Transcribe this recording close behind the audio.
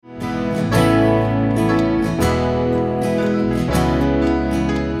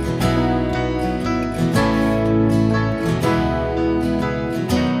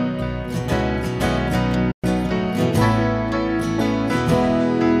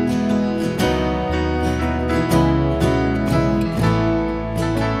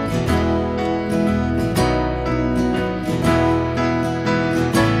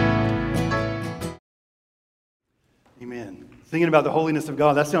Singing about the holiness of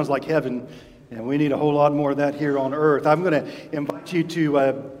God, that sounds like heaven, and we need a whole lot more of that here on earth. I'm going to invite you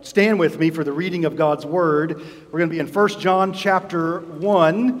to stand with me for the reading of God's Word. We're going to be in 1 John chapter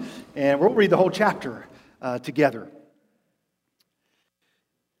 1, and we'll read the whole chapter together.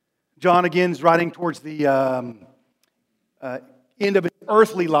 John, again, is writing towards the end of his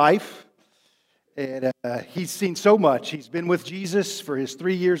earthly life, and he's seen so much. He's been with Jesus for his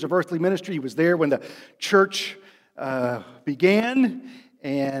 3 years of earthly ministry. He was there when the church began,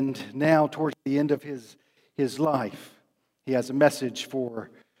 and now towards the end of his life, he has a message for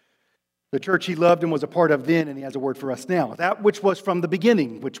the church he loved and was a part of then, and he has a word for us now. That which was from the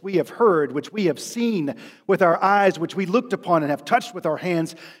beginning, which we have heard, which we have seen with our eyes, which we looked upon and have touched with our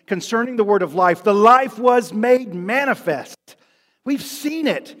hands, concerning the word of life. The life was made manifest. We've seen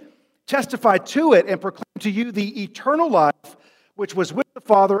it, testified to it, and proclaimed to you the eternal life, which was with the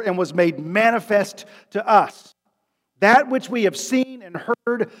Father and was made manifest to us. That which we have seen and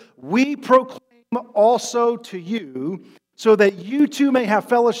heard, we proclaim also to you, so that you too may have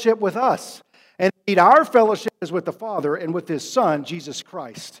fellowship with us. And indeed, our fellowship is with the Father and with His Son, Jesus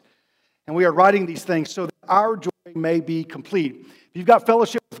Christ. And we are writing these things so that our joy may be complete. If you've got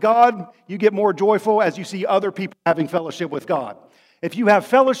fellowship with God, you get more joyful as you see other people having fellowship with God. If you have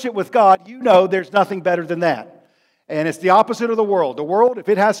fellowship with God, you know there's nothing better than that. And it's the opposite of the world. The world, if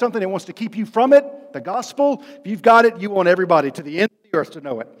it has something that wants to keep you from it, the gospel, if you've got it, you want everybody to the end of the earth to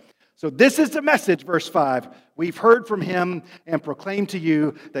know it. So this is the message, verse 5. We've heard from Him and proclaimed to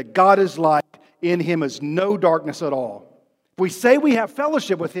you that God is light. In Him is no darkness at all. If we say we have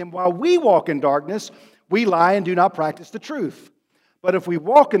fellowship with Him while we walk in darkness, we lie and do not practice the truth. But if we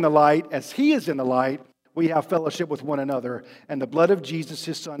walk in the light as He is in the light, we have fellowship with one another, and the blood of Jesus,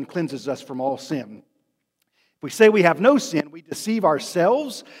 His Son, cleanses us from all sin. If we say we have no sin, we deceive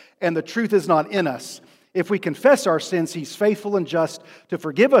ourselves, and the truth is not in us. If we confess our sins, He's faithful and just to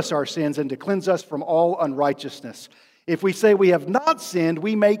forgive us our sins and to cleanse us from all unrighteousness. If we say we have not sinned,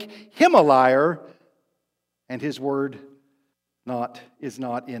 we make Him a liar, and His word is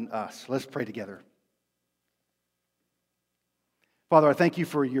not in us. Let's pray together. Father, I thank You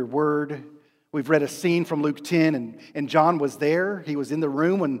for Your word. We've read a scene from Luke 10, and John was there. He was in the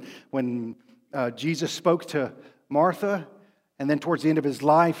room when Jesus spoke to Martha, and then towards the end of his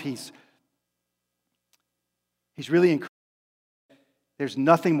life, he's really encouraged. There's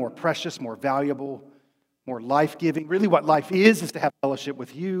nothing more precious, more valuable, more life-giving. Really what life is to have fellowship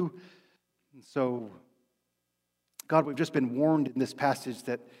with You. And so, God, we've just been warned in this passage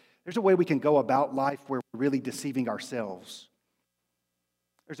that there's a way we can go about life where we're really deceiving ourselves.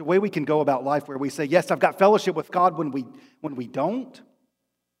 There's a way we can go about life where we say, yes, I've got fellowship with God when we don't.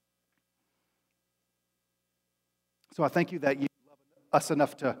 So I thank You that You love us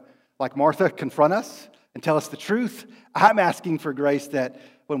enough to, like Martha, confront us and tell us the truth. I'm asking for grace that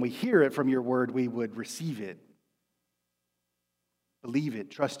when we hear it from Your word, we would receive it, believe it,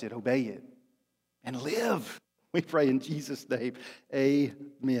 trust it, obey it, and live. We pray in Jesus' name.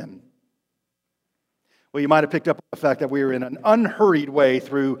 Amen. Well, you might have picked up on the fact that we are in an unhurried way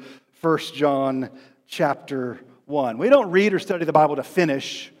through 1 John chapter 1. We don't read or study the Bible to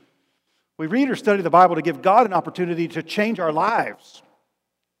finish. We read or study the Bible to give God an opportunity to change our lives.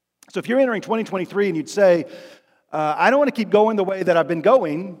 So if you're entering 2023 and you'd say, I don't want to keep going the way that I've been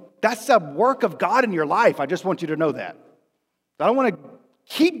going, that's a work of God in your life. I just want you to know that. I don't want to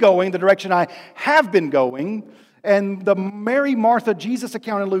keep going the direction I have been going. And the Mary, Martha, Jesus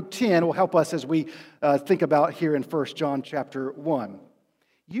account in Luke 10 will help us as we think about here in 1 John chapter 1.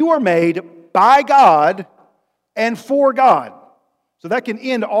 You are made by God and for God. So that can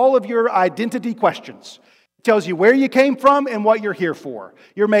end all of your identity questions. It tells you where you came from and what you're here for.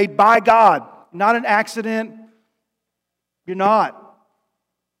 You're made by God, not an accident. You're not.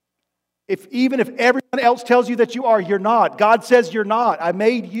 Even if everyone else tells you that you are, you're not. God says you're not. I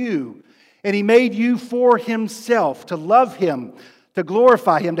made you. And He made you for Himself, to love Him, to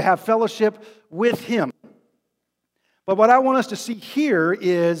glorify Him, to have fellowship with Him. But what I want us to see here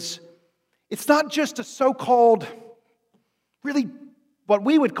is it's not just a so-called, really, what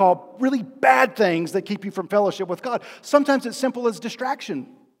we would call really bad things that keep you from fellowship with God. Sometimes it's simple as distraction.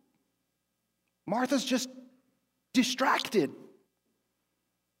 Martha's just distracted.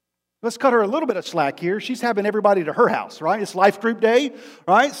 Let's cut her a little bit of slack here. She's having everybody to her house, right? It's life group day,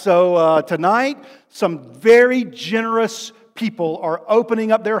 right? So tonight, some very generous people are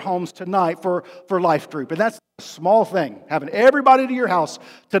opening up their homes tonight for life group. And that's a small thing, having everybody to your house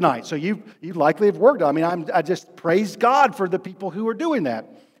tonight. So you likely have worked. I mean, I just praise God for the people who are doing that.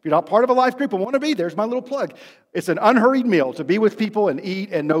 If you're not part of a life group and want to be, there's my little plug. It's an unhurried meal to be with people and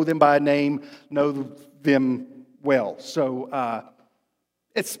eat and know them by name, know them well. So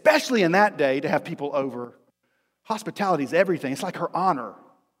especially in that day to have people over, hospitality is everything. It's like her honor.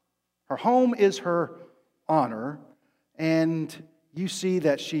 Her home is her honor, and you see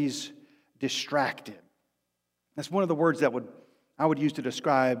that she's distracted. That's one of the words that I would use to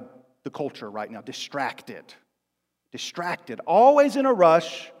describe the culture right now. Distracted. Distracted. Always in a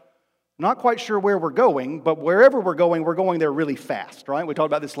rush. Not quite sure where we're going, but wherever we're going there really fast, right? We talked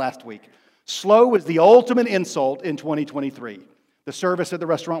about this last week. Slow is the ultimate insult in 2023. The service at the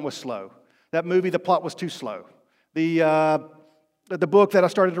restaurant was slow. That movie, the plot was too slow. The book that I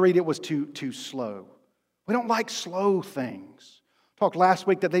started to read, it was too slow. We don't like slow things. Talked last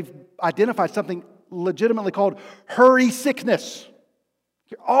week that they've identified something legitimately called hurry sickness.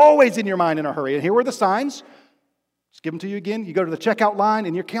 You're always in your mind in a hurry. And here are the signs. Just give them to you again. You go to the checkout line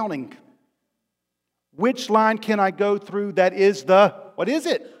and you're counting. Which line can I go through that is what is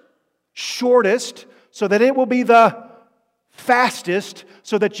it? Shortest, so that it will be the fastest,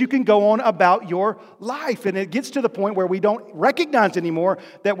 so that you can go on about your life. And it gets to the point where we don't recognize anymore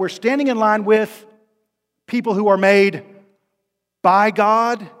that we're standing in line with people who are made by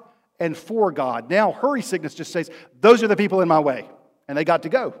God and for God. Now, hurry sickness just says, those are the people in my way, and they got to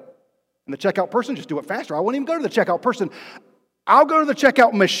go. And the checkout person, just do it faster. I won't even go to the checkout person. I'll go to the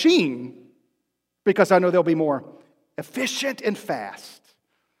checkout machine because I know they'll be more efficient and fast.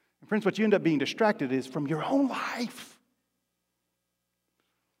 And friends, what you end up being distracted is from your own life.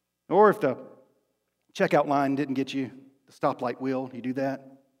 Or if the checkout line didn't get you, the stoplight will, you do that.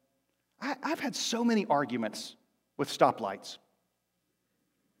 I've had so many arguments with stoplights.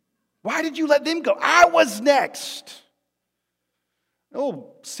 Why did you let them go? I was next.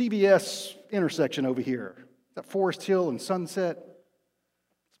 Oh, CBS intersection over here. That Forest Hill and Sunset.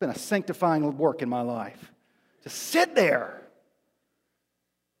 It's been a sanctifying work in my life. To sit there,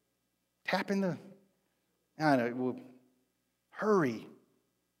 tapping hurry.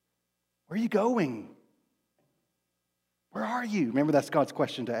 Where are you going? Where are you? Remember, that's God's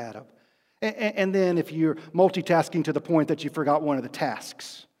question to Adam. And then if you're multitasking to the point that you forgot one of the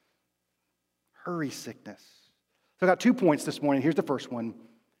tasks. Hurry sickness. So I got 2 points this morning. Here's the first one.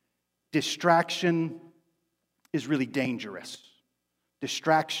 Distraction is really dangerous.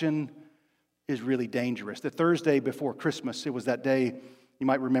 Distraction is really dangerous. The Thursday before Christmas, it was that day, you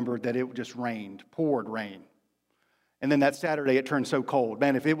might remember that it just rained, poured rain. And then that Saturday, it turned so cold.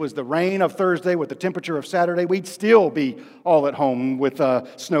 Man, if it was the rain of Thursday with the temperature of Saturday, we'd still be all at home with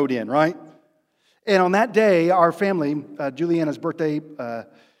snowed in, right? And on that day, our family, Juliana's birthday,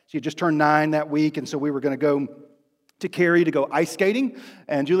 she had just turned 9 that week, and so we were going to go to Cary to go ice skating,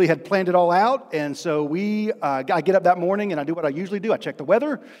 and Julie had planned it all out, and so I get up that morning, and I do what I usually do. I check the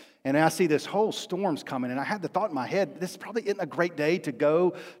weather, and I see this whole storm's coming, and I had the thought in my head, this probably isn't a great day to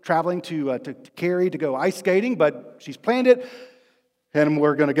go traveling to Cary to go ice skating, but she's planned it, and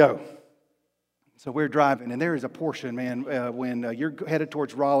we're going to go. So we're driving, and there is a portion, man, when you're headed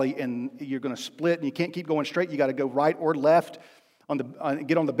towards Raleigh, and you're going to split, and you can't keep going straight. You got to go right or left.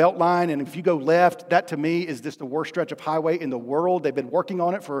 Get on the belt line, and if you go left, that to me is just the worst stretch of highway in the world. They've been working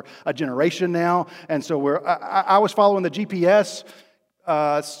on it for a generation now, and so I was following the GPS.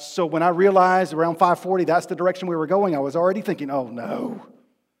 So when I realized around 5:40 that's the direction we were going, I was already thinking, oh no,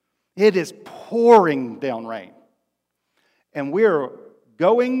 it is pouring down rain, and we're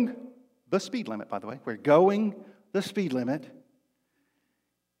going the speed limit. By the way, we're going the speed limit.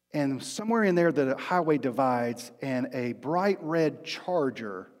 And somewhere in there, the highway divides, and a bright red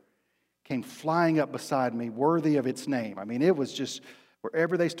Charger came flying up beside me, worthy of its name. I mean, it was just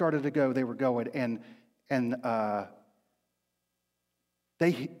wherever they started to go, they were going. And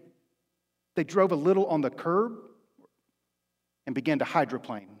they drove a little on the curb and began to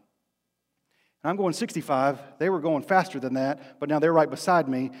hydroplane. And I'm going 65. They were going faster than that, but now they're right beside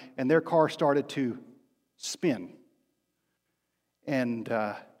me, and their car started to spin. And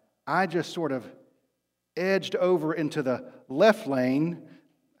I just sort of edged over into the left lane.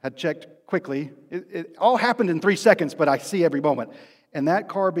 Had checked quickly. It all happened in 3 seconds, but I see every moment. And that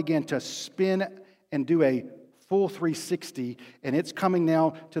car began to spin and do a full 360, and it's coming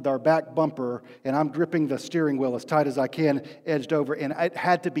now to our back bumper, and I'm gripping the steering wheel as tight as I can, edged over, and it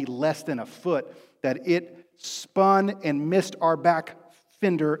had to be less than a foot that it spun and missed our back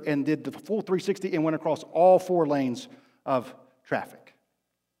fender and did the full 360 and went across all 4 lanes of traffic.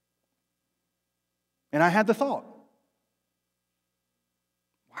 And I had the thought,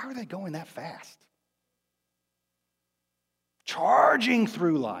 why are they going that fast? Charging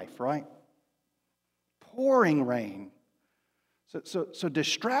through life, right? Pouring rain. So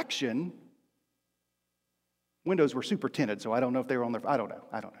distraction, windows were super tinted, so I don't know if they were on their, I don't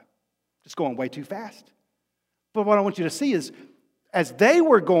know. Just going way too fast. But what I want you to see is, as they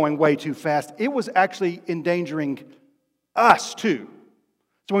were going way too fast, it was actually endangering us too.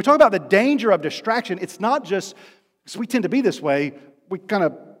 So when we talk about the danger of distraction, it's not just, because we tend to be this way, we kind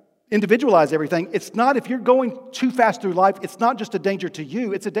of individualize everything. It's not, if you're going too fast through life, it's not just a danger to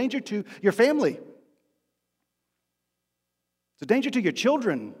you, it's a danger to your family. It's a danger to your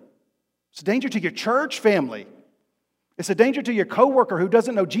children. It's a danger to your church family. It's a danger to your coworker who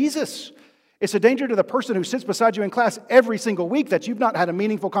doesn't know Jesus. It's a danger to the person who sits beside you in class every single week that you've not had a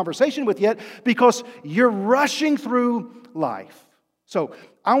meaningful conversation with yet because you're rushing through life. So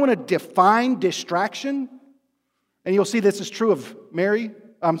I want to define distraction, and you'll see this is true of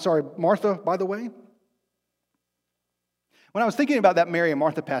Martha, by the way. When I was thinking about that Mary and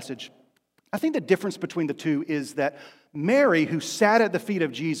Martha passage, I think the difference between the two is that Mary, who sat at the feet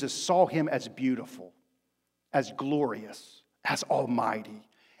of Jesus, saw him as beautiful, as glorious, as almighty.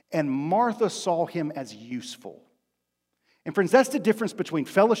 And Martha saw him as useful. And friends, that's the difference between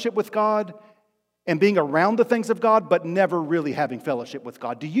fellowship with God and being around the things of God, but never really having fellowship with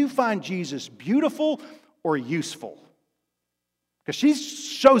God. Do you find Jesus beautiful or useful? Because she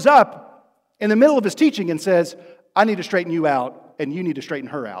shows up in the middle of his teaching and says, I need to straighten you out, and you need to straighten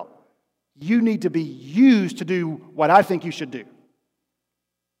her out. You need to be used to do what I think you should do.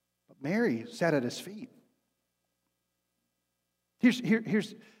 But Mary sat at his feet.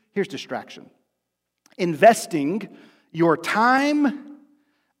 Here's distraction. Investing your time,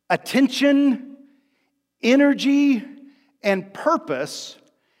 attention, energy, and purpose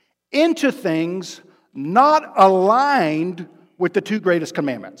into things not aligned with the two greatest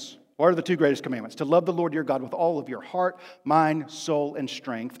commandments. What are the two greatest commandments? To love the Lord your God with all of your heart, mind, soul, and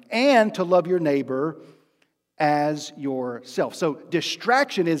strength, and to love your neighbor as yourself. So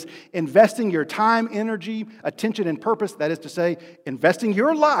distraction is investing your time, energy, attention, and purpose. That is to say, investing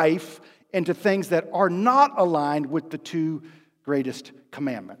your life into things that are not aligned with the two greatest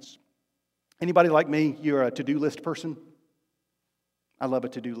commandments. Anybody like me, you're a to-do list person? I love a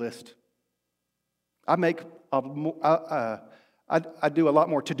to-do list. I do a lot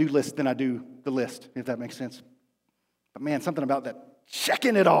more to-do lists than I do the list, if that makes sense. But man, something about that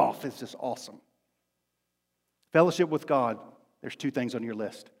checking it off is just awesome. Fellowship with God, there's two things on your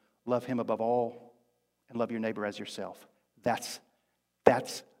list. Love him above all and love your neighbor as yourself. That's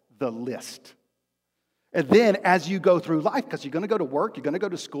the list. And then as you go through life, because you're going to go to work, you're going to go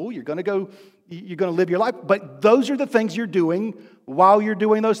to school, you're going to live your life, but those are the things you're doing while you're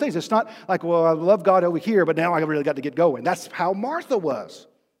doing those things. It's not like, well, I love God over here, but now I really got to get going. That's how Martha was.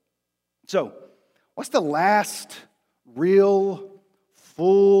 So, what's the last real,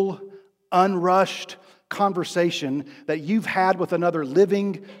 full, unrushed conversation that you've had with another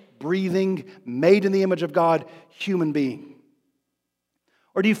living, breathing, made in the image of God human being?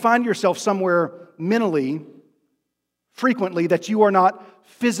 Or do you find yourself somewhere mentally, frequently, that you are not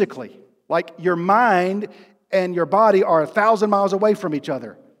physically? Like your mind and your body are 1,000 miles away from each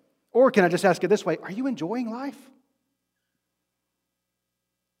other. Or can I just ask it this way, are you enjoying life?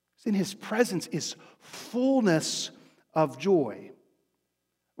 In his presence is fullness of joy.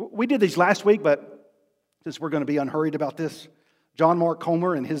 We did these last week, but since we're going to be unhurried about this, John Mark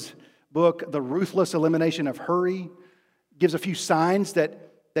Comer in his book, The Ruthless Elimination of Hurry, gives a few signs that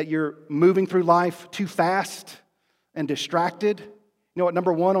you're moving through life too fast and distracted. You know what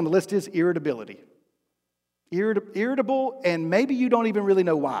number one on the list is? Irritability. Irritable, and maybe you don't even really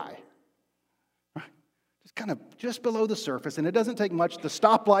know why. Just kind of just below the surface, and it doesn't take much. The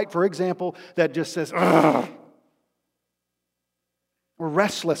stoplight, for example, that just says, ugh. Or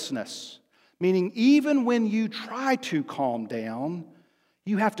restlessness, meaning even when you try to calm down,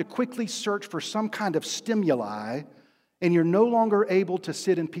 you have to quickly search for some kind of stimuli, and you're no longer able to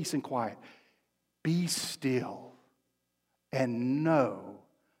sit in peace and quiet. Be still and know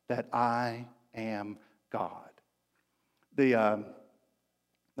that I am God.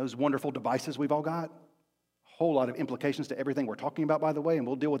 Those wonderful devices we've all got, a whole lot of implications to everything we're talking about, by the way, and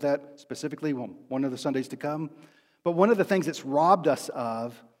we'll deal with that specifically one of the Sundays to come. But one of the things it's robbed us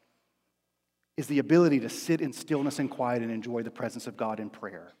of is the ability to sit in stillness and quiet and enjoy the presence of God in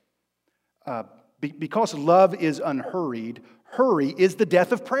prayer. Because love is unhurried, hurry is the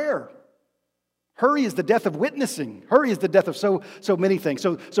death of prayer. Hurry is the death of witnessing. Hurry is the death of so many things.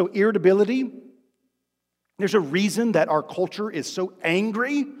 So irritability, there's a reason that our culture is so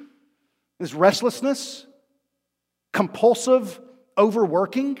angry. There's restlessness, compulsive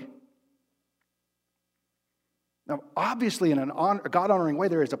overworking. Now, obviously, in a God-honoring way,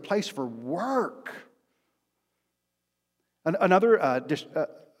 there is a place for work. Another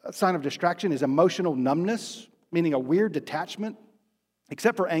sign of distraction is emotional numbness, meaning a weird detachment.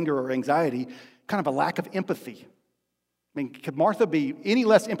 Except for anger or anxiety, kind of a lack of empathy. I mean, could Martha be any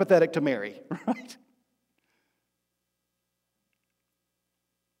less empathetic to Mary, right?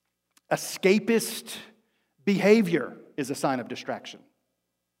 Escapist behavior is a sign of distraction,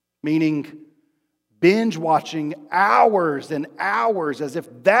 meaning binge watching hours and hours as if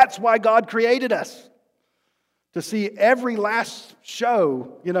that's why God created us. To see every last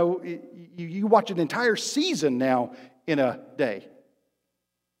show, you watch an entire season now in a day.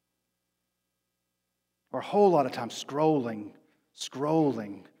 Or a whole lot of time scrolling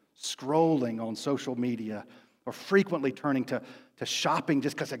on social media, or frequently turning to shopping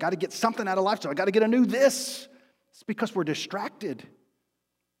just because I got to get something out of life, so I got to get a new this. It's because we're distracted.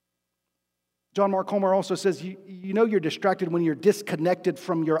 John Mark Comer also says, you're distracted when you're disconnected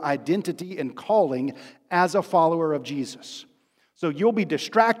from your identity and calling as a follower of Jesus. So you'll be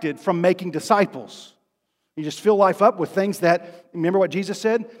distracted from making disciples. You just fill life up with things that, remember what Jesus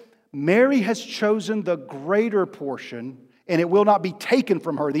said? Mary has chosen the greater portion, and it will not be taken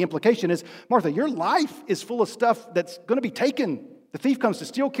from her. The implication is, Martha, your life is full of stuff that's going to be taken. The thief comes to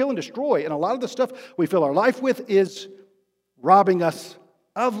steal, kill, and destroy. And a lot of the stuff we fill our life with is robbing us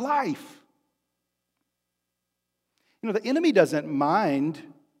of life. The enemy doesn't mind.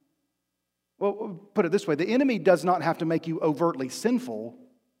 Well, put it this way. The enemy does not have to make you overtly sinful.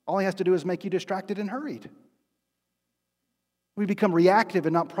 All he has to do is make you distracted and hurried. We become reactive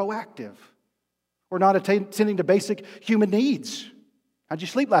and not proactive. We're not attending to basic human needs. How'd you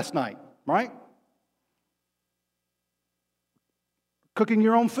sleep last night, right? Cooking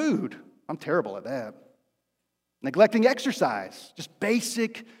your own food. I'm terrible at that. Neglecting exercise. Just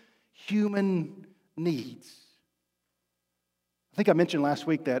basic human needs. I think I mentioned last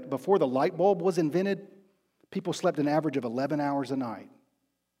week that before the light bulb was invented, people slept an average of 11 hours a night.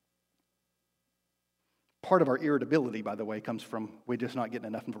 Part of our irritability, by the way, comes from we're just not getting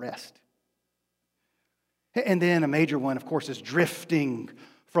enough rest. And then a major one, of course, is drifting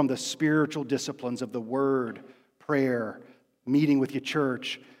from the spiritual disciplines of the Word, prayer, meeting with your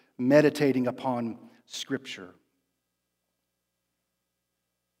church, meditating upon Scripture.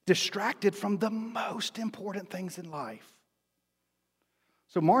 Distracted from the most important things in life.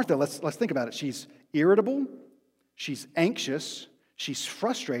 So Martha, let's think about it. She's irritable, she's anxious, she's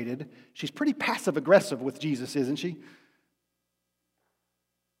frustrated, she's pretty passive-aggressive with Jesus, isn't she?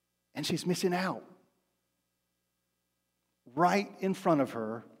 And she's missing out. Right in front of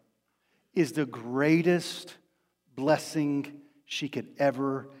her is the greatest blessing she could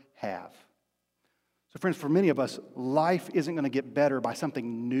ever have. So friends, for many of us, life isn't going to get better by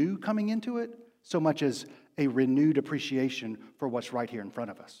something new coming into it, so much as a renewed appreciation for what's right here in front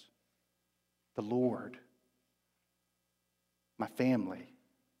of us. The Lord, my family,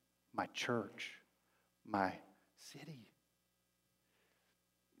 my church, my city.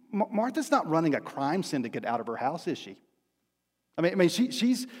 Martha's not running a crime syndicate out of her house, is she? I mean,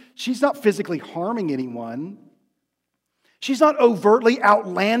 she's not physically harming anyone. She's not overtly,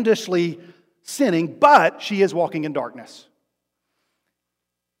 outlandishly sinning, but she is walking in darkness.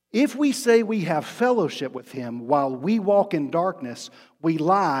 If we say we have fellowship with Him while we walk in darkness, we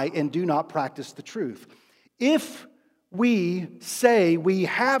lie and do not practice the truth. If we say we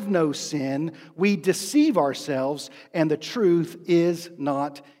have no sin, we deceive ourselves, and the truth is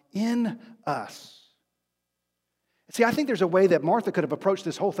not in us. See, I think there's a way that Martha could have approached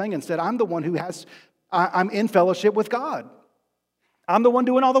this whole thing and said, I'm the one I'm in fellowship with God. I'm the one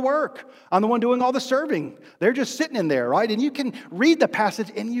doing all the work. I'm the one doing all the serving. They're just sitting in there, right? And you can read the passage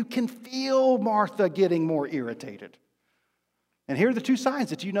and you can feel Martha getting more irritated. And here are the two signs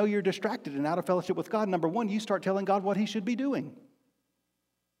that you know you're distracted and out of fellowship with God. Number one, you start telling God what He should be doing.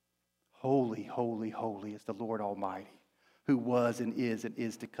 Holy, holy, holy is the Lord Almighty, who was and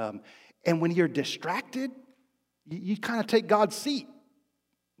is to come. And when you're distracted, you kind of take God's seat.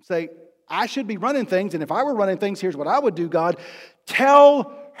 Say, I should be running things, and if I were running things, here's what I would do, God.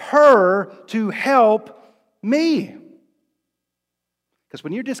 Tell her to help me. Because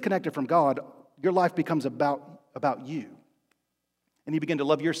when you're disconnected from God, your life becomes about you. And you begin to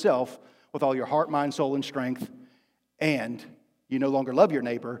love yourself with all your heart, mind, soul, and strength. And you no longer love your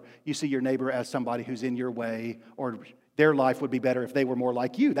neighbor. You see your neighbor as somebody who's in your way, or their life would be better if they were more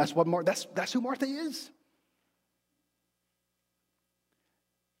like you. That's who Martha is.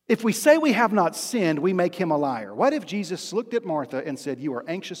 If we say we have not sinned, we make Him a liar. What if Jesus looked at Martha and said, you are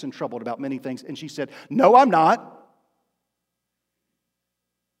anxious and troubled about many things, and she said, no, I'm not.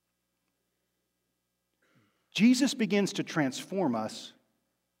 Jesus begins to transform us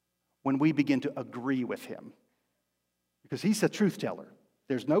when we begin to agree with Him. Because He's a truth teller.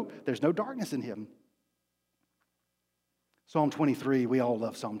 There's no darkness in Him. Psalm 23, we all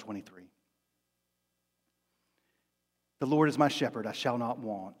love Psalm 23. The Lord is my shepherd, I shall not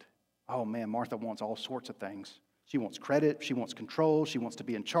want. Oh man, Martha wants all sorts of things. She wants credit, she wants control, she wants to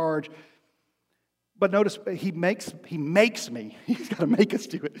be in charge. But notice, he makes me, he's got to make us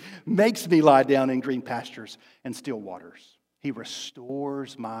do it, makes me lie down in green pastures and still waters. He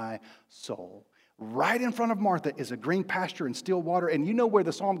restores my soul. Right in front of Martha is a green pasture and still water. And you know where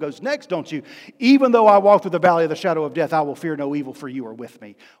the psalm goes next, don't you? Even though I walk through the valley of the shadow of death, I will fear no evil, for you are with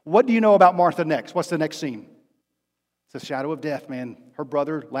me. What do you know about Martha next? What's the next scene? It's the shadow of death, man. Her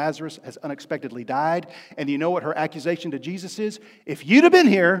brother Lazarus has unexpectedly died. And you know what her accusation to Jesus is? If you'd have been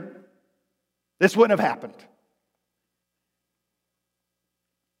here, this wouldn't have happened.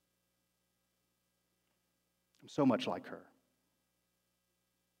 I'm so much like her.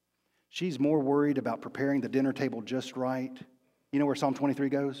 She's more worried about preparing the dinner table just right. You know where Psalm 23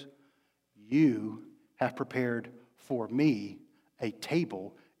 goes? You have prepared for me a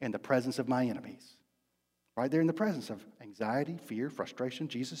table in the presence of my enemies. Right there in the presence of anxiety, fear, frustration.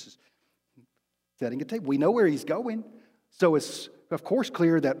 Jesus is setting a table. We know where he's going. So it's, of course,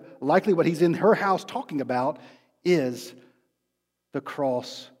 clear that likely what he's in her house talking about is the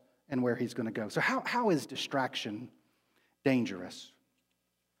cross and where he's going to go. So how is distraction dangerous?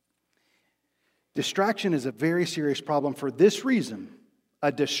 Distraction is a very serious problem for this reason. A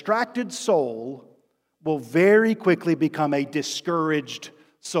distracted soul will very quickly become a discouraged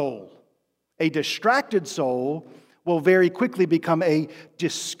soul. A distracted soul will very quickly become a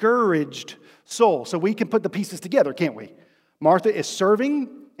discouraged soul. So we can put the pieces together, can't we? Martha is serving,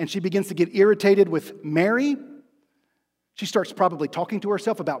 and she begins to get irritated with Mary. She starts probably talking to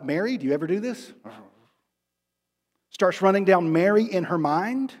herself about Mary. Do you ever do this? Starts running down Mary in her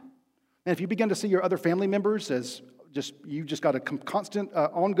mind. And if you begin to see your other family members as you just got a constant,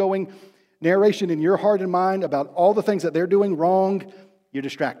 ongoing narration in your heart and mind about all the things that they're doing wrong, you're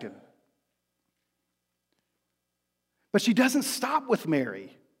distracted. But she doesn't stop with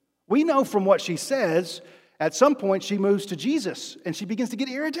Mary. We know from what she says, at some point she moves to Jesus and she begins to get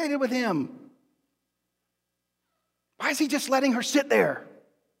irritated with him. Why is he just letting her sit there?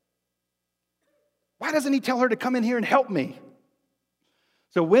 Why doesn't he tell her to come in here and help me?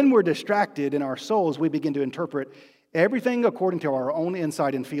 So when we're distracted in our souls, we begin to interpret everything according to our own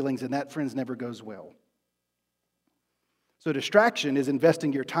insight and feelings, and that, friends, never goes well. So distraction is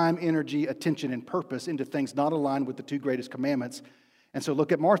investing your time, energy, attention, and purpose into things not aligned with the two greatest commandments. And so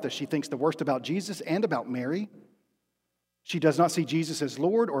look at Martha. She thinks the worst about Jesus and about Mary. She does not see Jesus as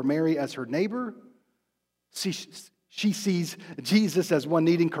Lord or Mary as her neighbor. She sees Jesus as one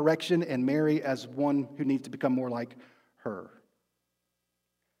needing correction and Mary as one who needs to become more like her.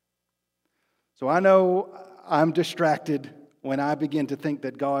 So I know I'm distracted when I begin to think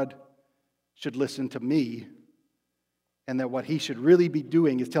that God should listen to me and that what he should really be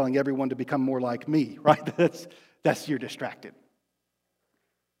doing is telling everyone to become more like me, right? That's you're distracted.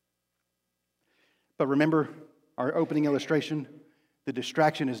 But remember our opening illustration? The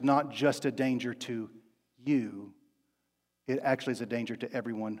distraction is not just a danger to you. It actually is a danger to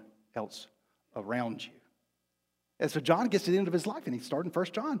everyone else around you. And so John gets to the end of his life and he's starting 1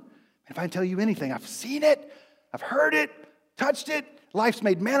 John. If I tell you anything, I've seen it, I've heard it, touched it, life's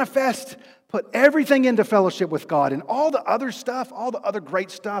made manifest, put everything into fellowship with God, and all the other stuff, all the other great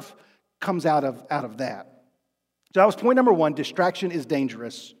stuff comes out of that. So that was point number one, distraction is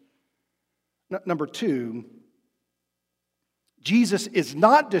dangerous. Number two, Jesus is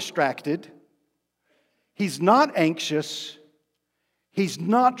not distracted, he's not anxious, he's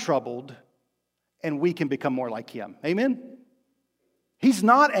not troubled, and we can become more like him. Amen? He's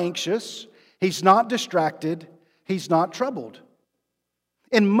not anxious, he's not distracted, he's not troubled.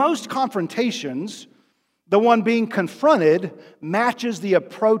 In most confrontations, the one being confronted matches the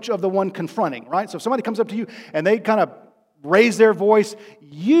approach of the one confronting, right? So if somebody comes up to you and they kind of raise their voice,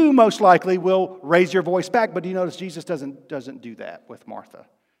 you most likely will raise your voice back. But do you notice Jesus doesn't do that with Martha?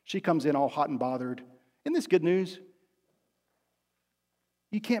 She comes in all hot and bothered. Isn't this good news?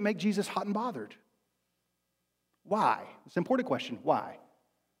 You can't make Jesus hot and bothered. Why? It's an important question. Why?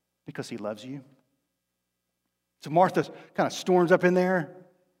 Because he loves you. So Martha kind of storms up in there.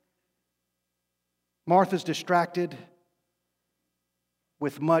 Martha's distracted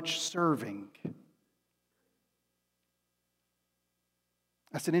with much serving.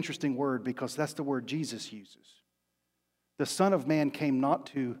 That's an interesting word because that's the word Jesus uses. The Son of Man came not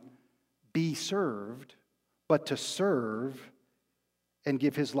to be served, but to serve and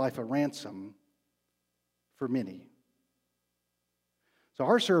give his life a ransom for many. So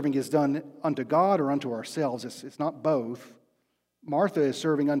our serving is done unto God or unto ourselves. It's not both. Martha is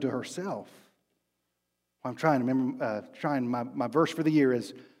serving unto herself. I'm trying to remember, my verse for the year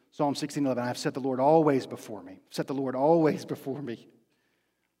is Psalm 16:11, I've set the Lord always before me. Set the Lord always before me.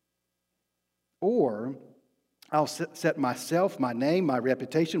 Or I'll set myself, my name, my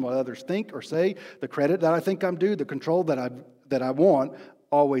reputation, what others think or say, the credit that I think I'm due, the control that I want,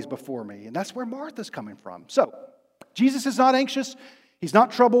 always before me. And that's where Martha's coming from. So, Jesus is not anxious. He's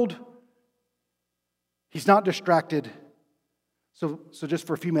not troubled. He's not distracted. So just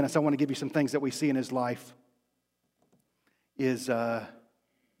for a few minutes, I want to give you some things that we see in his life. Is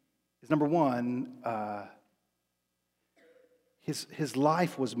number one, his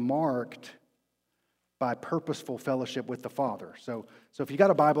life was marked by purposeful fellowship with the Father. So if you got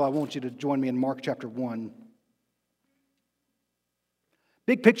a Bible, I want you to join me in Mark chapter 1.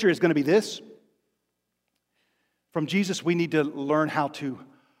 Big picture is going to be this. From Jesus, we need to learn how to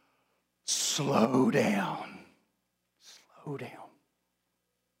slow down. Slow down.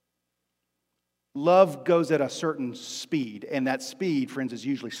 Love goes at a certain speed, and that speed, friends, is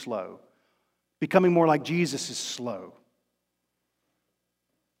usually slow. Becoming more like Jesus is slow.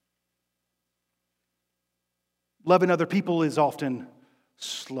 Loving other people is often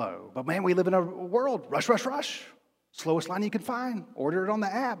slow. But man, we live in a world, rush, rush, rush. Slowest line you can find. Order it on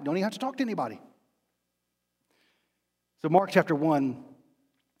the app. Don't even have to talk to anybody. So Mark chapter 1,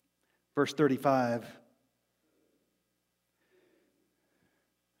 verse 35.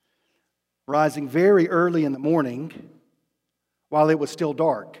 Rising very early in the morning, while it was still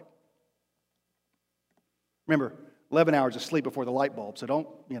dark. Remember, 11 hours of sleep before the light bulb, so don't,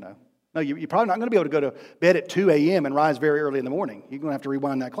 No, you're probably not going to be able to go to bed at 2 a.m. and rise very early in the morning. You're going to have to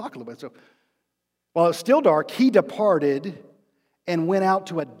rewind that clock a little bit. So while it was still dark, he departed and went out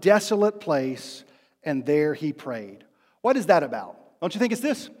to a desolate place, and there he prayed. What is that about? Don't you think it's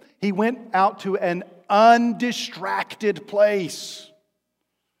this? He went out to an undistracted place.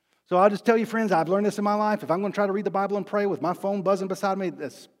 So I'll just tell you, friends, I've learned this in my life. If I'm going to try to read the Bible and pray with my phone buzzing beside me,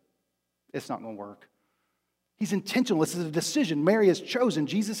 it's not going to work. He's intentional. This is a decision. Mary has chosen.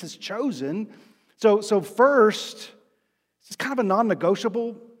 Jesus has chosen. So first, this is kind of a non-negotiable.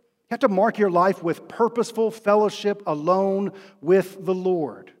 You have to mark your life with purposeful fellowship alone with the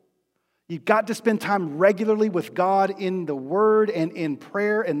Lord. You've got to spend time regularly with God in the Word and in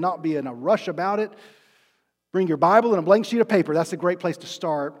prayer and not be in a rush about it. Bring your Bible and a blank sheet of paper. That's a great place to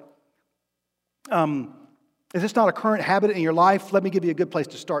start. If it's not a current habit in your life, let me give you a good place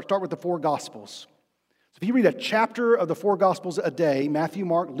to start. Start with the 4 Gospels. So if you read a chapter of the 4 Gospels a day, Matthew,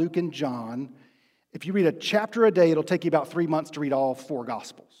 Mark, Luke, and John, if you read a chapter a day, it'll take you about 3 months to read all 4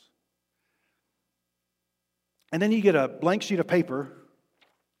 Gospels. And then you get a blank sheet of paper.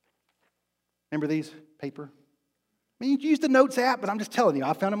 Remember these? Paper? I mean, you can use the Notes app, but I'm just telling you,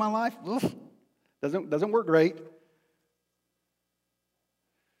 I found in my life, doesn't work great.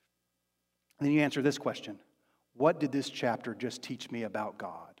 And then you answer this question. What did this chapter just teach me about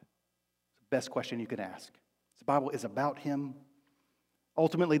God? It's the best question you can ask. The Bible is about Him.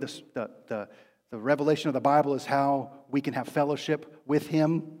 Ultimately, the revelation of the Bible is how we can have fellowship with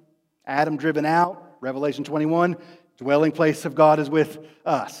Him. Adam driven out, Revelation 21, dwelling place of God is with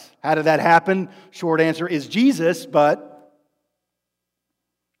us. How did that happen? Short answer is Jesus, but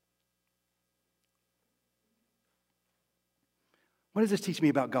what does this teach me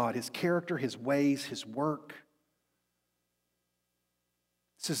about God? His character, His ways, His work.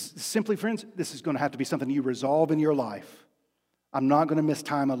 This is simply, friends, this is going to have to be something you resolve in your life. I'm not going to miss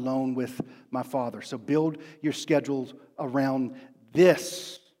time alone with my Father. So build your schedules around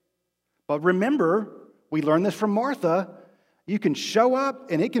this. But remember, we learned this from Martha. You can show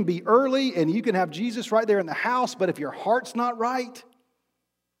up and it can be early and you can have Jesus right there in the house, but if your heart's not right,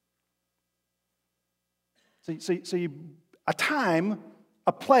 so you a time,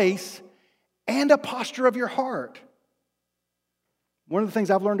 a place, and a posture of your heart. One of the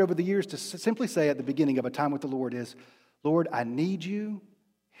things I've learned over the years to simply say at the beginning of a time with the Lord is, Lord, I need you.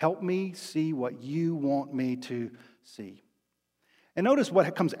 Help me see what you want me to see. And notice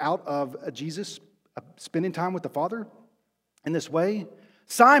what comes out of Jesus spending time with the Father in this way.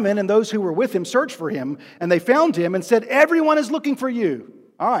 Simon and those who were with him searched for him, and they found him and said, everyone is looking for you.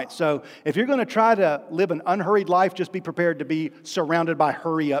 All right, so if you're going to try to live an unhurried life, just be prepared to be surrounded by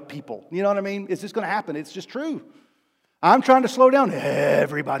hurry-up people. You know what I mean? It's just going to happen. It's just true. I'm trying to slow down.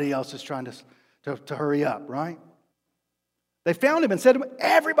 Everybody else is trying to hurry up, right? They found him and said to him,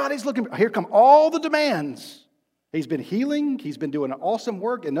 everybody's looking. Here come all the demands. He's been healing. He's been doing awesome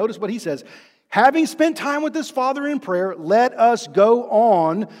work. And notice what he says. Having spent time with his Father in prayer, let us go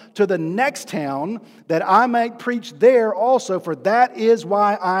on to the next town that I might preach there also, for that is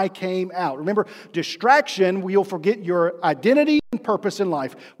why I came out. Remember, distraction, you'll forget your identity and purpose in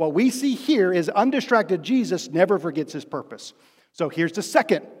life. What we see here is undistracted Jesus never forgets his purpose. So here's the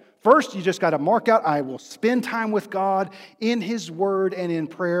second First, you just got to mark out, I will spend time with God in His Word and in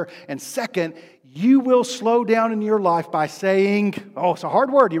prayer. And second, you will slow down in your life by saying, oh, it's a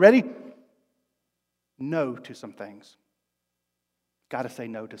hard word. You ready? No to some things. Got to say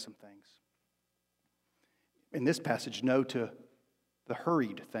no to some things. In this passage, no to the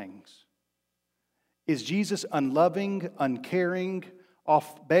hurried things. Is Jesus unloving, uncaring,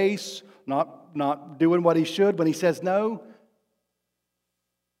 off base, not doing what He should when He says no?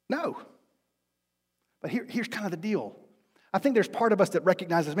 No. But here's kind of the deal. I think there's part of us that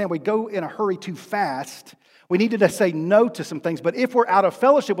recognizes, man, we go in a hurry too fast. We need to say no to some things. But if we're out of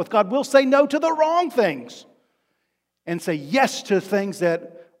fellowship with God, we'll say no to the wrong things and say yes to things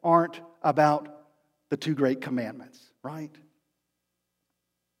that aren't about the two great commandments, right?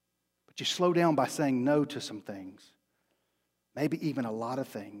 But you slow down by saying no to some things, maybe even a lot of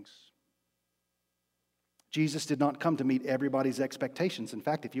things. Jesus did not come to meet everybody's expectations. In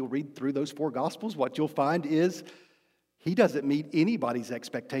fact, if you'll read through those 4 Gospels, what you'll find is He doesn't meet anybody's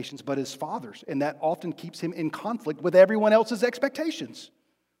expectations but His Father's. And that often keeps Him in conflict with everyone else's expectations.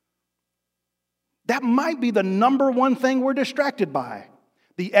 That might be the number one thing we're distracted by,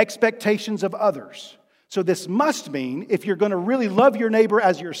 the expectations of others. So this must mean if you're going to really love your neighbor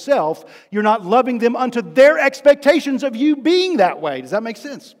as yourself, you're not loving them unto their expectations of you being that way. Does that make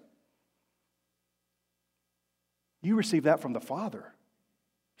sense? You receive that from the Father.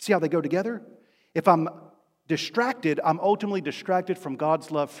 See how they go together? If I'm distracted, I'm ultimately distracted from God's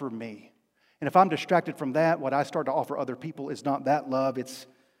love for me. And if I'm distracted from that, what I start to offer other people is not that love. It's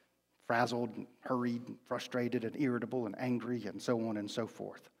frazzled, and hurried, and frustrated, and irritable, and angry, and so on and so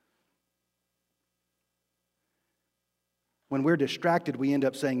forth. When we're distracted, we end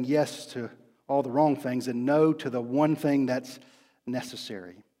up saying yes to all the wrong things and no to the one thing that's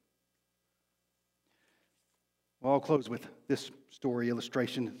necessary. Well, I'll close with this story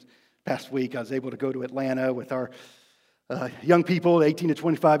illustration. Past week, I was able to go to Atlanta with our young people, 18 to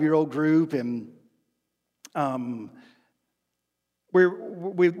 25-year-old group, and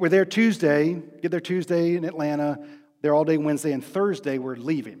we're there Tuesday, get there Tuesday in Atlanta, there all day Wednesday, and Thursday we're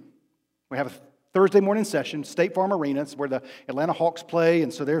leaving. We have a Thursday morning session, State Farm Arena. It's where the Atlanta Hawks play,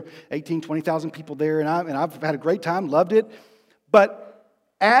 and so there are 18, 20,000 people there, and I've had a great time, loved it. But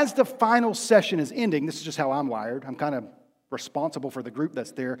as the final session is ending, this is just how I'm wired. I'm kind of responsible for the group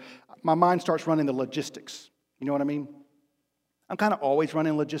that's there. My mind starts running the logistics. You know what I mean? I'm kind of always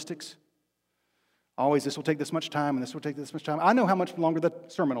running logistics. Always, this will take this much time, and this will take this much time. I know how much longer the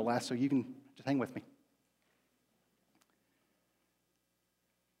sermon will last, so you can just hang with me.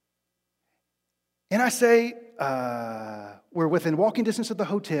 And I say, we're within walking distance of the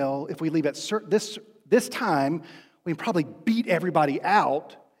hotel. If we leave at this time, we can probably beat everybody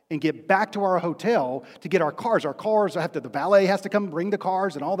out and get back to our hotel to get our cars. Our cars, the valet has to come bring the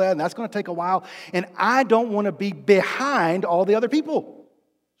cars and all that, and that's going to take a while. And I don't want to be behind all the other people.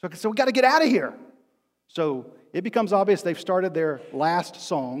 So we got to get out of here. So it becomes obvious they've started their last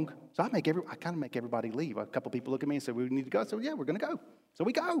song. So I kind of make everybody leave. A couple people look at me and say, we need to go. So yeah, we're going to go. So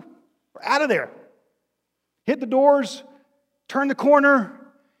we go. We're out of there. Hit the doors, turn the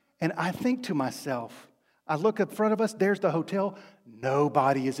corner, and I think to myself, I look in front of us, there's the hotel.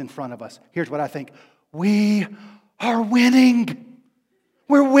 Nobody is in front of us. Here's what I think. We are winning.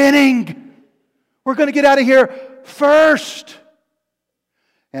 We're winning. We're going to get out of here first.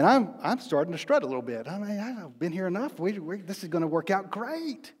 And I'm starting to strut a little bit. I mean, I've been here enough. This is going to work out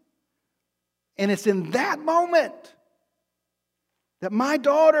great. And it's in that moment that my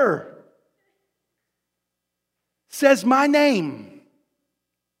daughter says my name,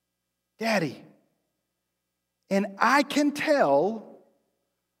 Daddy. And I can tell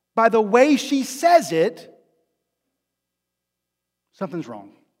by the way she says it, something's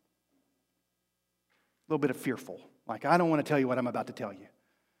wrong. A little bit of fearful. Like, I don't want to tell you what I'm about to tell you.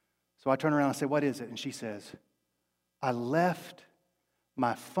 So I turn around and say, what is it? And she says, I left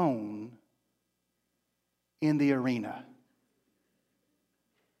my phone in the arena.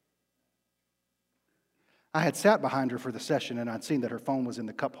 I had sat behind her for the session, and I'd seen that her phone was in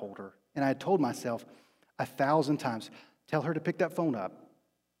the cup holder. And I had told myself 1,000 times, tell her to pick that phone up,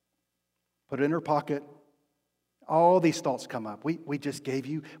 put it in her pocket. All these thoughts come up. We just gave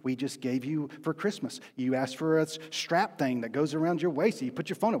you for Christmas. You asked for a strap thing that goes around your waist. So you put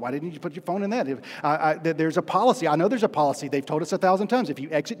your phone in. Why didn't you put your phone in that? There's a policy. I know there's a policy. They've told us 1,000 times. If you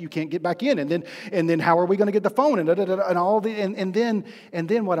exit, you can't get back in. And then how are we going to get the phone? And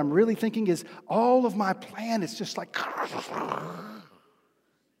then what I'm really thinking is all of my plan is just like.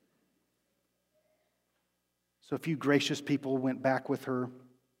 So a few gracious people went back with her.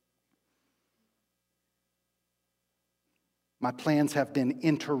 My plans have been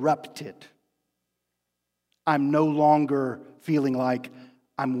interrupted. I'm no longer feeling like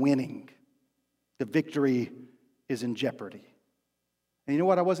I'm winning. The victory is in jeopardy. And you know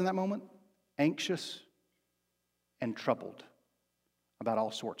what I was in that moment? Anxious and troubled about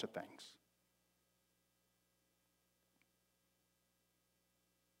all sorts of things.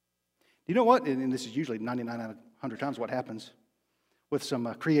 You know what? And this is usually 99 out of 100 times what happens. With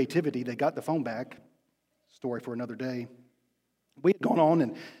some creativity, they got the phone back. Story for another day. We had gone on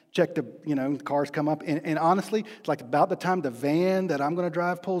and checked the cars come up. And honestly, it's like about the time the van that I'm going to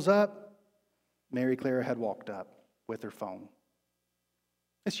drive pulls up, Mary Clara had walked up with her phone.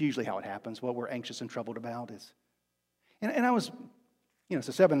 That's usually how it happens. What we're anxious and troubled about is. And I was, it's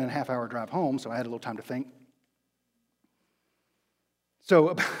a 7.5 hour drive home, so I had a little time to think. So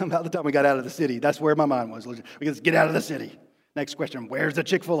about the time we got out of the city, that's where my mind was. We just get out of the city. Next question, where's the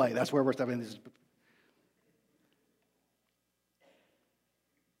Chick-fil-A? That's where we're stopping.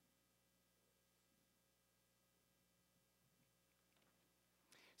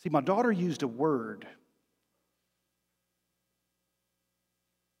 See, my daughter used a word,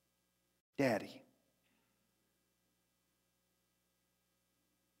 Daddy.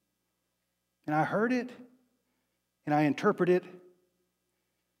 And I heard it, and I interpret it,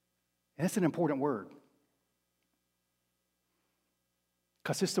 and it's an important word.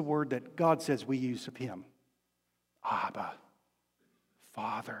 Because it's the word that God says we use of Him. Abba,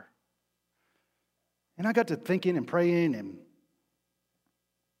 Father. And I got to thinking and praying, and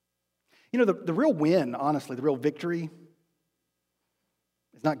the real win, honestly, the real victory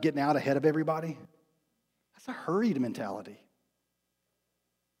is not getting out ahead of everybody. That's a hurried mentality.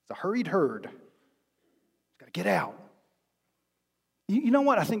 It's a hurried herd. It's got to get out. You know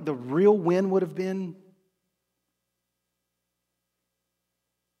what I think the real win would have been?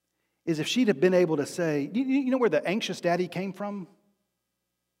 Is if she'd have been able to say, you know where the anxious daddy came from?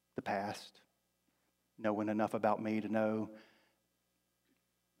 The past. Knowing enough about me to know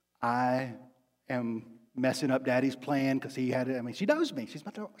I am messing up Daddy's plan because he had it. She knows me. She's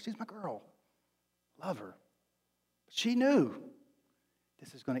my girl. Love her. But she knew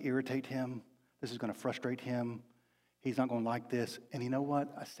this is going to irritate him. This is going to frustrate him. He's not going to like this. And you know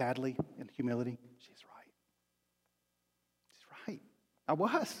what? Sadly, in humility, she's right. She's right. I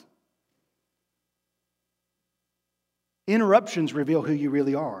was. Interruptions reveal who you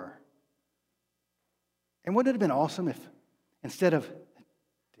really are. And wouldn't it have been awesome if instead of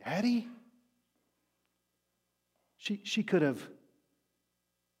Daddy, she could have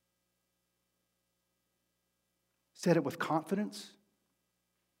said it with confidence,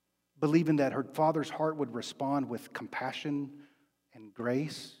 believing that her father's heart would respond with compassion and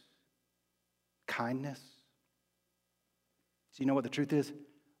grace, kindness. So you know what the truth is?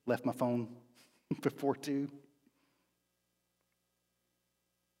 Left my phone before 2.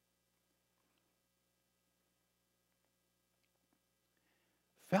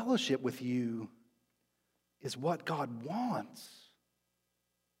 Fellowship with you is what God wants.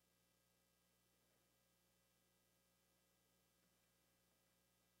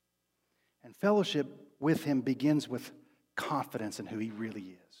 And fellowship with Him begins with confidence in who He really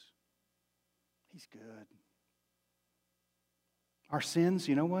is. He's good. Our sins,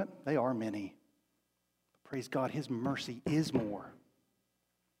 you know what? They are many. But praise God, His mercy is more.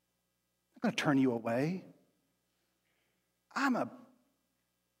 I'm not going to turn you away. I'm a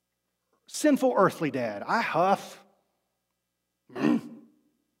sinful earthly dad. I huff.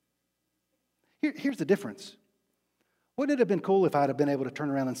 Here's the difference. Wouldn't it have been cool if I'd have been able to turn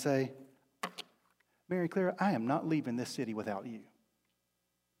around and say, Mary Clara, I am not leaving this city without you.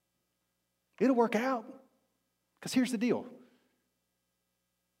 It'll work out. Because here's the deal.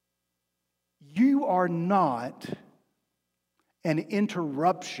 You are not an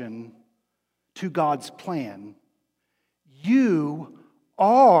interruption to God's plan. You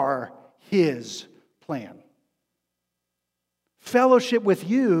are His plan. Fellowship with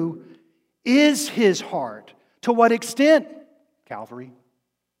you is His heart. To what extent? Calvary,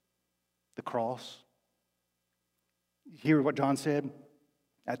 the cross. Hear what John said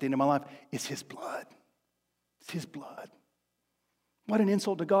at the end of my life? It's His blood. It's His blood. What an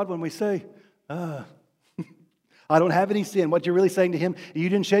insult to God when we say, I don't have any sin. What you're really saying to Him,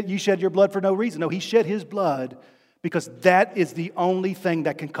 you shed your blood for no reason. No, He shed His blood because that is the only thing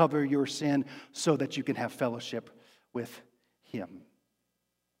that can cover your sin so that you can have fellowship with Him.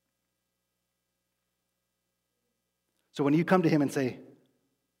 So when you come to Him and say,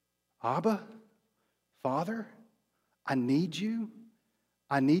 Abba, Father, I need you.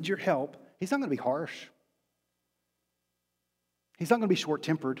 I need your help. He's not going to be harsh. He's not going to be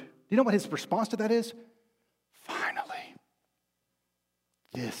short-tempered. Do you know what His response to that is? Finally.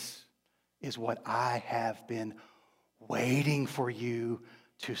 This is what I have been waiting for you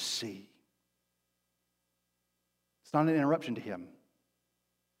to see. It's not an interruption to him.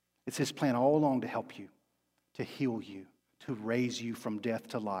 It's his plan all along to help you, to heal you, to raise you from death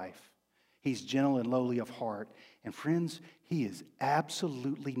to life. He's gentle and lowly of heart. And friends, he is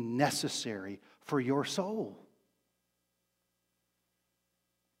absolutely necessary for your soul.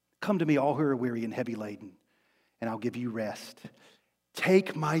 Come to me, all who are weary and heavy laden, and I'll give you rest.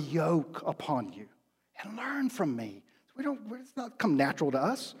 Take my yoke upon you and learn from me. It's not come natural to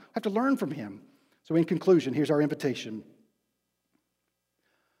us. I have to learn from him. So in conclusion, here's our invitation.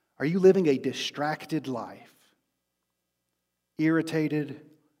 Are you living a distracted life? Irritated,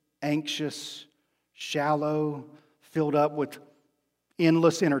 anxious, shallow, filled up with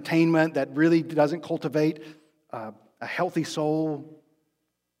endless entertainment that really doesn't cultivate a healthy soul?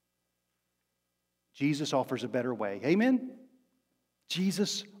 Jesus offers a better way. Amen?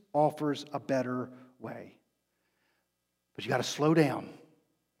 Jesus offers a better way. But you got to slow down.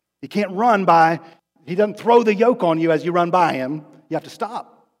 You can't run by, he doesn't throw the yoke on you as you run by him. You have to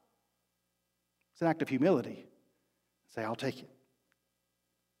stop. It's an act of humility. Say, I'll take it.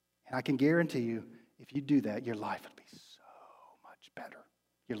 And I can guarantee you, if you do that, your life would be so much better.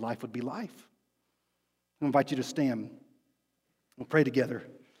 Your life would be life. I invite you to stand. We'll pray together.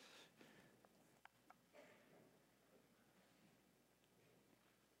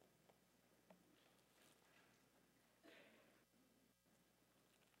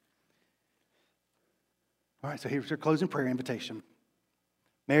 All right, so here's our closing prayer invitation.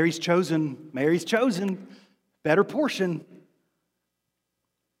 Mary's chosen. Mary's chosen. Better portion.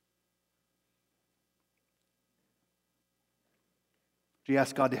 Do you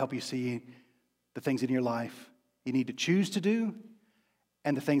ask God to help you see the things in your life you need to choose to do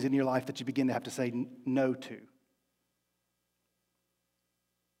and the things in your life that you begin to have to say no to?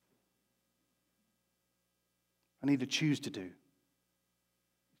 I need to choose to do.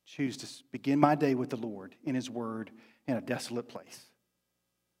 Choose to begin my day with the Lord in his word in a desolate place.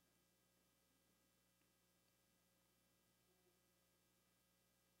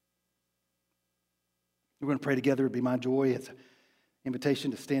 We're going to pray together. It'd be my joy. It's an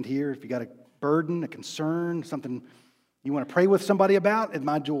invitation to stand here. If you got a burden, a concern, something you want to pray with somebody about, it's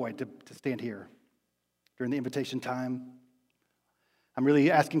my joy to stand here during the invitation time. I'm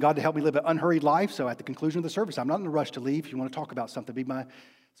really asking God to help me live an unhurried life. So at the conclusion of the service, I'm not in a rush to leave. If you want to talk about something,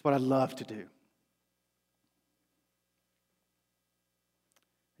 it's what I love to do.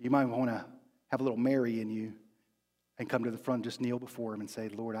 You might want to have a little Mary in you and come to the front and just kneel before him and say,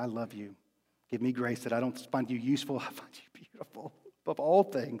 Lord, I love you. Give me grace that I don't find you useful. I find you beautiful above all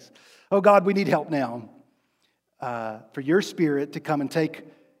things. Oh, God, we need help now for your Spirit to come and take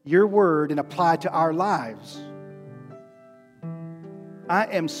your word and apply it to our lives. I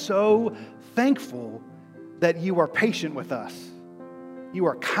am so thankful that you are patient with us. You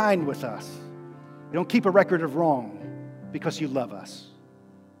are kind with us. You don't keep a record of wrong because you love us.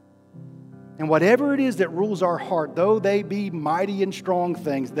 And whatever it is that rules our heart, though they be mighty and strong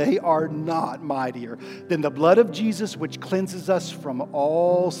things, they are not mightier than the blood of Jesus, which cleanses us from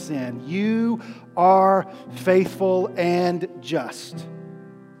all sin. You are faithful and just.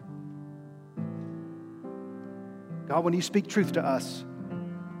 God, when you speak truth to us,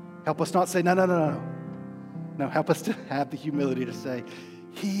 help us not say, no. No, help us to have the humility to say,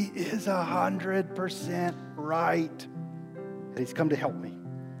 he is 100% right. And he's come to help me,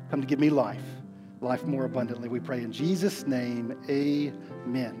 come to give me life more abundantly. We pray in Jesus' name,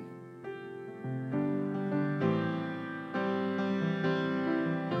 amen.